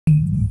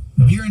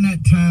During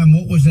that time,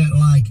 what was that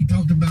like? You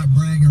talked about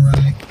bragging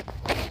right.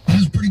 That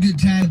was a pretty good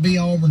time to be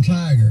Auburn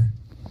Tiger.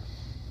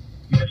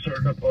 Yes, sir.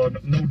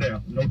 No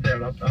doubt. No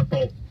doubt. I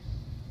thought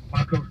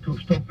my coach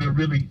Stokeville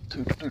really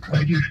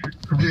made his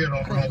career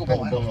off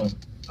of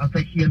I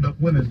think he ended up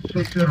winning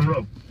 6 in a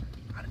row.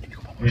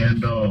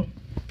 And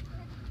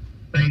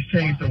things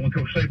changed though when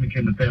Coach Saban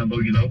came to town, though,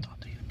 you know,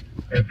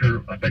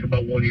 after I think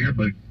about 1 year.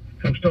 But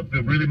Coach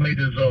Stokeville really made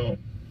his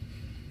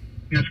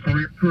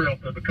career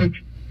off of the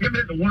coach. He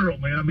made the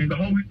world, man. I mean, the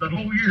whole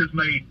year is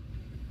made.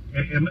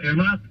 In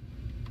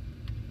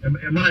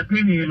my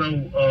opinion, you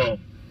know,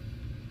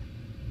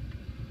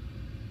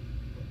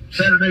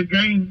 Saturday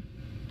game,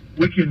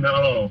 we can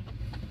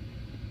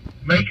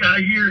make our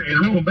year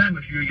and ruin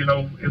Bama's year, you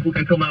know, if we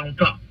can come out on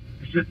top.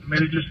 It's just,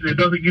 man, it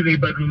doesn't get any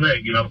better than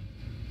that, you know.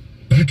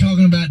 You're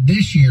talking about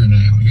this year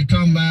now. You're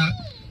talking about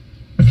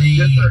the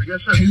yes, sir.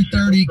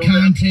 2:30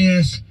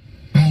 contest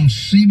on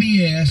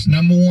CBS,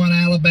 number 1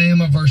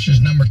 Alabama versus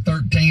number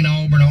 13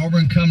 Auburn.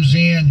 Auburn comes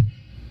in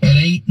at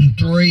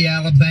 8-3,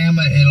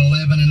 Alabama at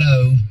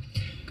 11-0.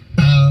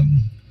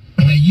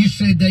 Now you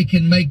said they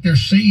can make their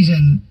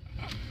season.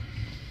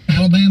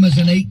 Alabama's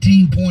an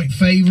 18-point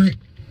favorite.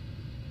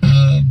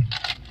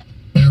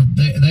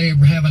 They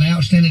have an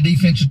outstanding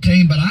defensive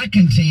team, but I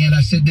contend,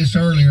 I said this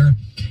earlier,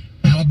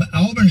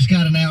 Auburn's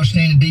got an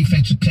outstanding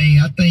defensive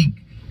team. I think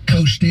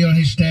Coach Steele and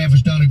his staff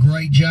has done a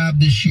great job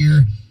this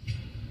year.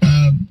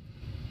 And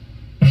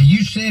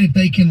you said if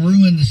they can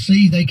ruin the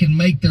season, they can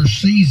make their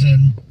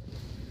season.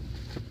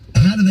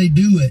 How do they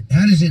do it?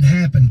 How does it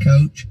happen,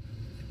 Coach?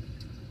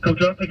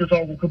 Coach, I think it's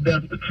all going to come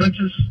down to the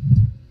trenches.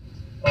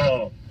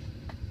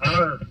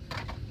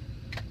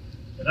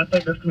 And I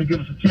think that's going to give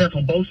us a chance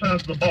on both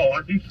sides of the ball.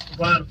 Our defensive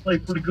line has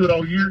played pretty good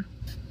all year.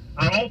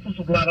 Our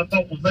offensive line, I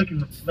thought, was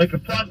making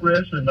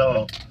progress, and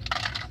no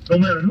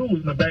matter who was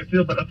in the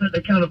backfield, but I think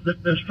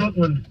they're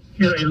struggling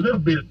here a little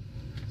bit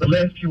the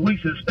last few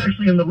weeks,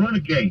 especially in the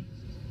running game.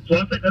 So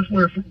I think that's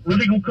where it's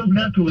really going to come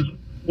down to is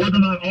whether or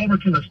not Auburn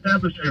can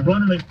establish a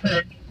running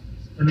attack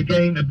in the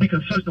game and be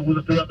consistent with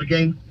it throughout the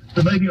game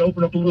to maybe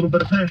open up a little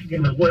bit of passing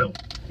game as well.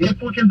 If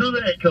we can do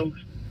that, Coach,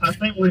 I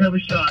think we have a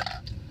shot.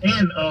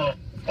 And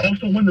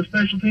also win the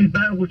special teams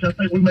battle, which I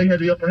think we may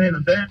have the upper hand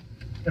in that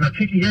in our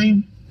kicking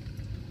game.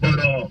 But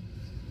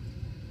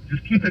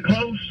just keep it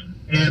close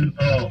and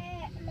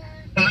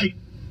fight,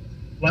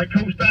 like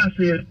Coach Dye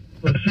said,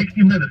 for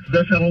 60 minutes.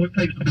 That's how long it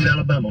takes to beat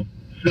Alabama.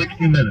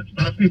 60 minutes.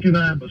 Not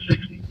 59, but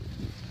 60.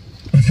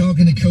 I'm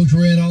talking to Coach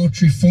Rhett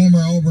Autrey, former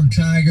Auburn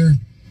Tiger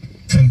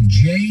from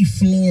Jay,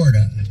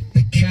 Florida,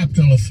 the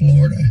capital of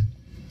Florida.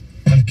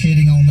 I'm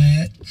kidding on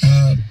that.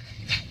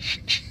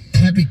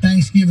 Happy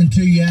Thanksgiving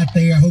to you out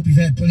there. I hope you've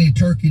had plenty of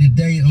turkey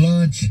today at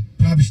lunch.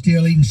 Probably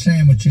still eating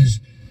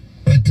sandwiches.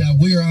 But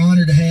we are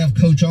honored to have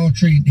Coach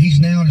Autrey. He's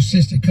now an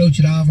assistant coach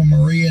at Ave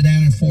Maria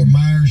down in Fort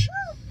Myers.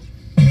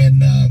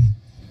 And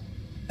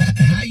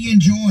how you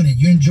enjoying it?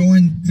 You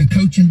enjoying the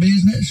coaching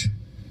business?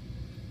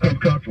 Coach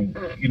Cottrell,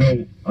 you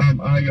know, I've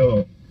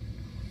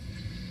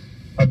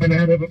been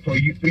out of it for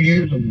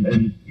years,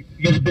 and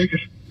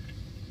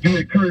your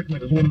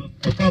encouragement is one of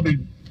the probably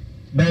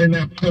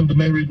 99% of the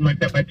main reason I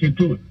got back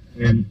into it.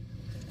 And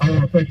I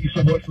want to thank you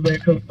so much for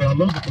that, Coach. I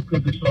love it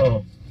because it's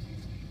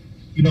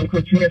you know,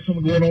 Coach, you had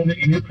something going on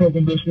in your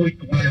program this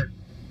week where,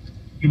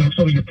 you know,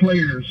 some of your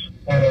players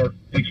are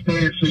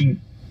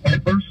experiencing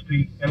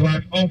adversity in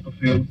life off the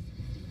field.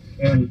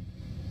 And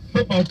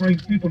football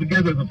brings people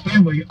together as a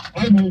family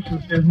almost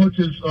as much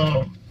as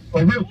a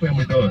real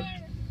family does.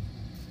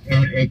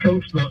 And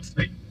Coach,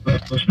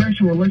 the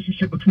special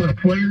relationship between a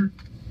player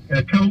and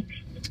a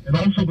coach, and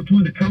also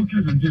between the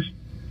coaches and just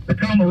the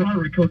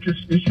camaraderie, coaches,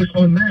 it's just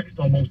unmatched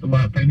almost, in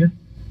my opinion.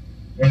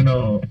 And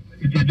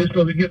it just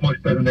doesn't get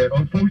much better than that.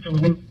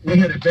 Unfortunately, we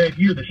had a bad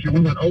year this year.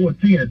 We went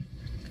 0-10.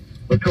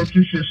 But, Coach,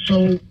 it's just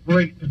so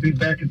great to be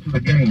back into the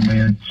game,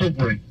 man. So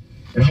great.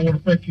 And I want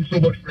to thank you so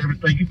much for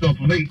everything you've done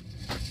for me.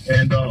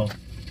 And I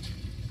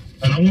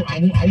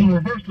want to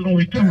reverse it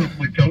only too real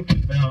quick, Coach.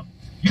 Now,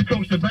 you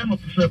coached Alabama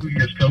for several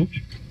years,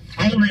 Coach.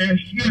 I want to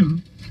ask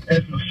you, as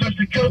an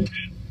assistant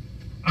coach,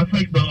 I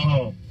think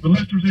the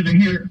listeners need to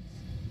hear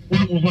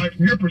what it was like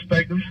from your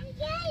perspective.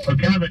 A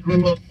guy that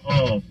grew up,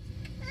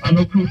 I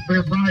know Coach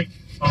Bear Bryant.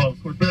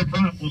 Coach Bear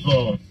Bryant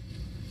was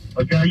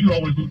a guy you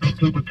always looked up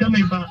to. But tell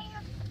me about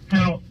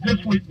how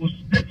this week was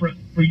different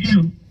for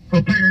you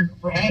preparing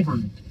for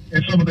Auburn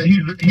and some of the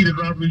heated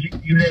rivalries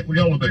you had when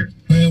y'all were there.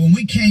 Well, when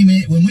we came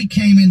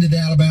into the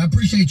Alabama, I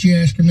appreciate you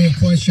asking me a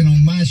question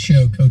on my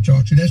show, Coach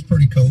Autrey. That's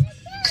pretty cool.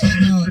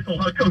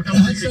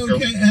 That's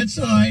okay. That's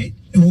all right.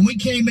 When we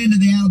came into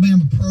the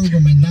Alabama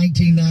program in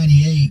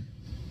 1998,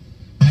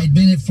 I had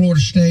been at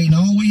Florida State, and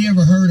all we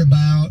ever heard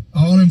about,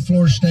 all them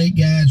Florida State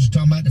guys was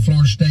talking about the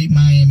Florida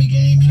State-Miami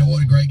game. You know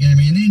what a great game.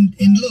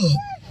 And look,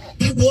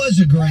 it was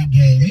a great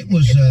game. It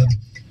was an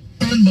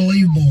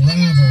unbelievable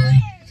rivalry.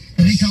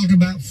 And they talked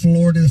about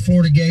Florida, the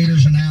Florida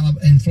Gators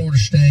and Florida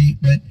State,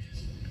 but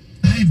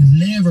I've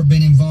never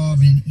been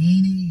involved in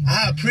any.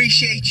 I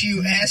appreciate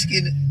you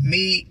asking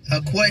me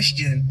a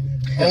question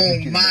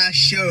on my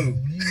show.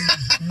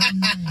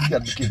 You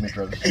got to kiss me,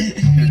 brother.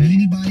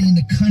 Anybody in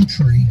the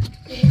country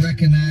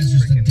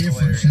recognizes the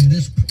difference in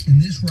this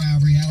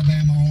rivalry,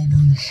 Alabama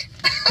Auburn,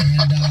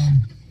 and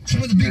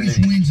some of the biggest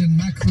wins in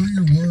my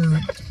career were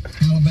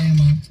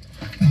Alabama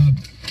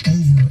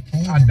over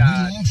Auburn. We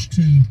lost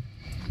to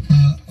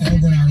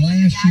Auburn our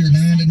last year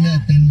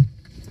 9-0.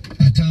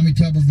 Tommy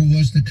Tuberville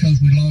was the coach.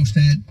 We lost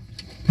at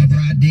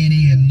Bright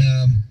Denny, and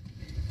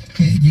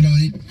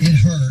it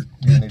hurt.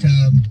 But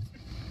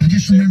I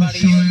just remember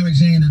Sean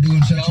Alexander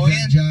doing such a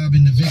great job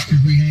in the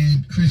victories we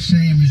had. Chris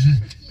Sanders,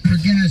 our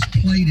guys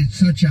played at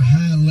such a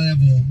high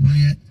level,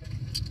 Rhett.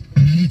 I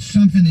mean, it's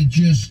something that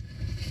just,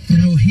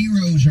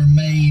 heroes are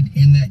made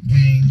in that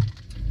game.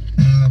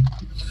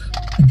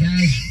 The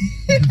guys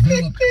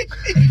developed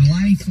a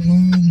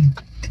lifelong,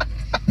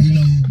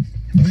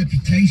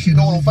 reputation.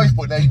 Go on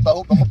Facebook now. I'm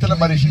going to tell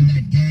everybody in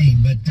that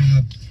game. But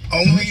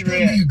only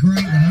Rhett. Be a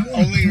great one. I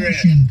want to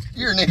caution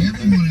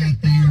everyone out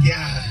there.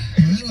 Yeah.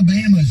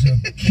 Alabama's a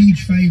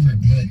huge favorite,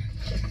 but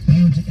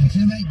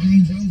until that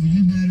game's over,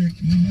 you better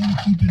keep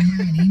in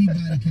mind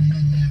anybody can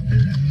win that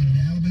one. I mean,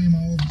 the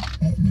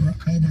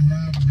Alabama-Auburn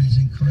rivalry is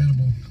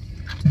incredible.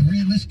 So,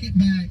 Rhett, let's get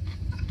back.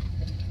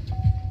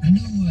 I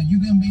know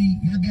your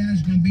guys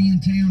are gonna be in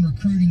town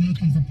recruiting,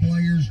 looking for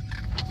players.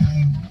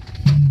 And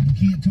we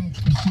can't talk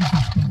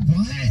specifics, but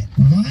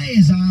why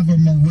is Ava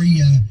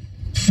Maria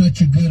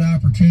such a good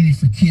opportunity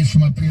for kids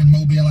from up here in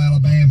Mobile,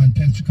 Alabama, and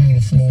Pensacola,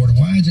 Florida?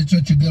 Why is it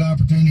such a good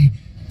opportunity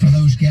for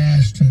those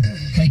guys to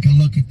take a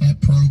look at that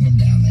program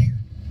down there?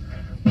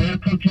 Well,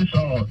 Coach, it's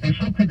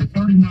located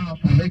 30 miles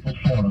from Naples,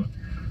 Florida,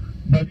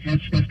 but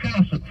it's kind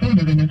of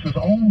secluded, and it's its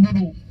own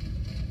little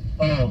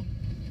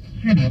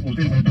city. It was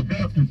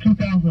developed in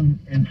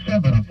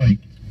 2007, I think,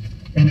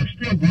 and it's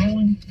still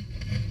growing.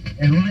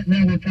 And right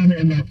now we're kind of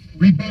in the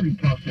rebuilding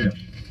process.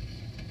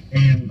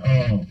 And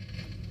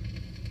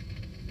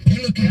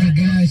you're looking for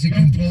guys that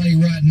can play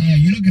right now.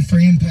 You're looking for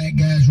impact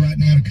guys right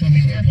now to come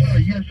in and play.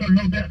 Yes, sir,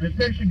 no doubt.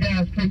 Especially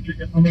guys, Coach.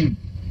 I mean,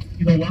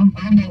 I'm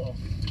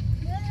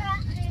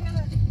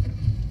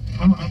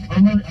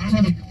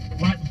really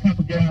like the type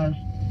of guys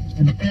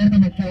in the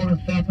Panhandle of Florida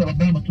and South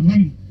Alabama. To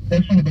me,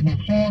 they're some of the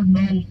most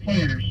hard-nosed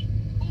players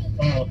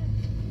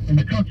in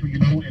the country,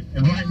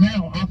 And right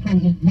now, our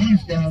program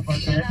needs guys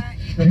like that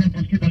to help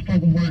us get this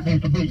program where it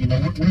needs to be.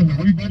 We're in the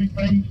rebuilding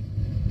phase,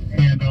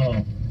 and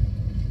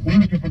we're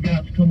looking for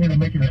guys to come in and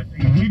make an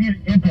immediate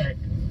impact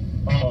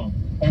on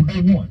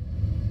day one.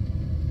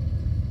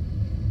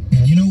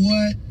 And you know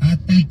what? I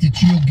think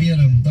that you'll get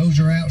them. Those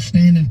are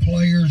outstanding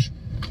players.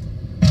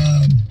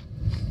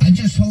 I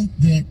just hope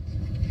that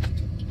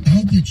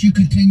you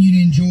continue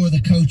to enjoy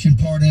the coaching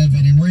part of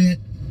it. And Rhett,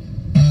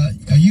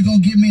 are you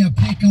going to give me a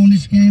pick on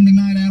this game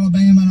tonight,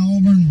 Alabama and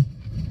Auburn?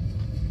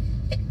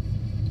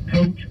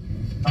 Coach,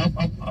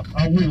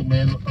 I will,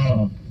 man.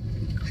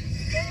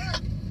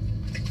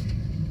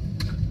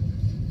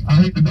 I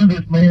hate to do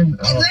this, man.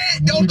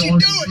 Rhett, don't you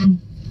do it!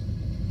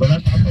 But I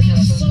think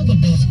I saw the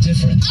both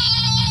different.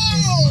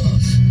 Oh!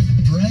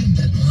 Bread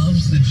that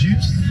loves the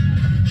juice.